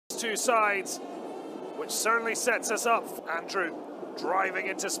two sides, which certainly sets us up. Andrew driving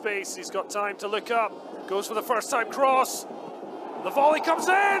into space, he's got time to look up, goes for the first time cross, the volley comes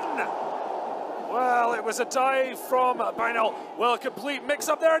in! Well, it was a dive from Bimenyimana. Well, a complete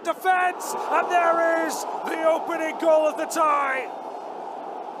mix-up there in defence, and there is the opening goal of the tie.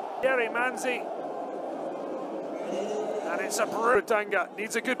 Gary Manzi, and it's a Rwandan,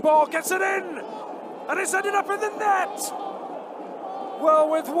 needs a good ball, gets it in, and it's ended up in the net.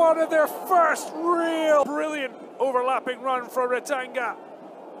 Well, with one of their first real brilliant overlapping run for Rwandan,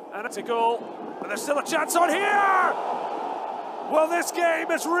 and it's a goal, and there's still a chance on here. Well, this game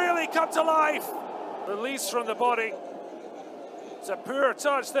has really come to life. Release from the body. It's a poor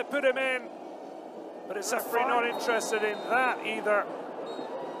touch that put him in, but it's referee not interested in that either.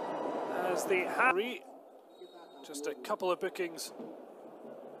 As the Harry, just a couple of bookings.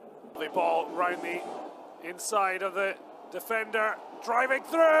 The ball round the inside of the defender, driving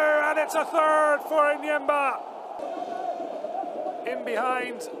through, and it's a third for Enyimba. In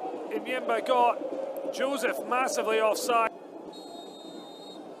behind, Enyimba got Joseph massively offside.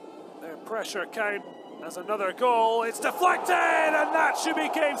 Their pressure count as another goal. It's deflected, and that should be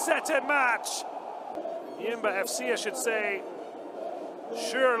game, set, and match. Enyimba FC, I should say.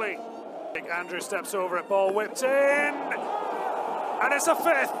 Surely. Andrew steps over it, ball whipped in, and it's a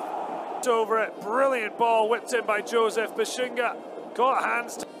fifth. Over it, brilliant ball whipped in by Joseph. Bashinga got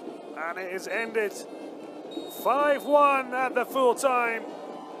hands to, and it is ended 5-1 at the full time.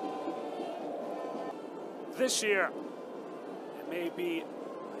 This year, it may be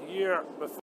a year before.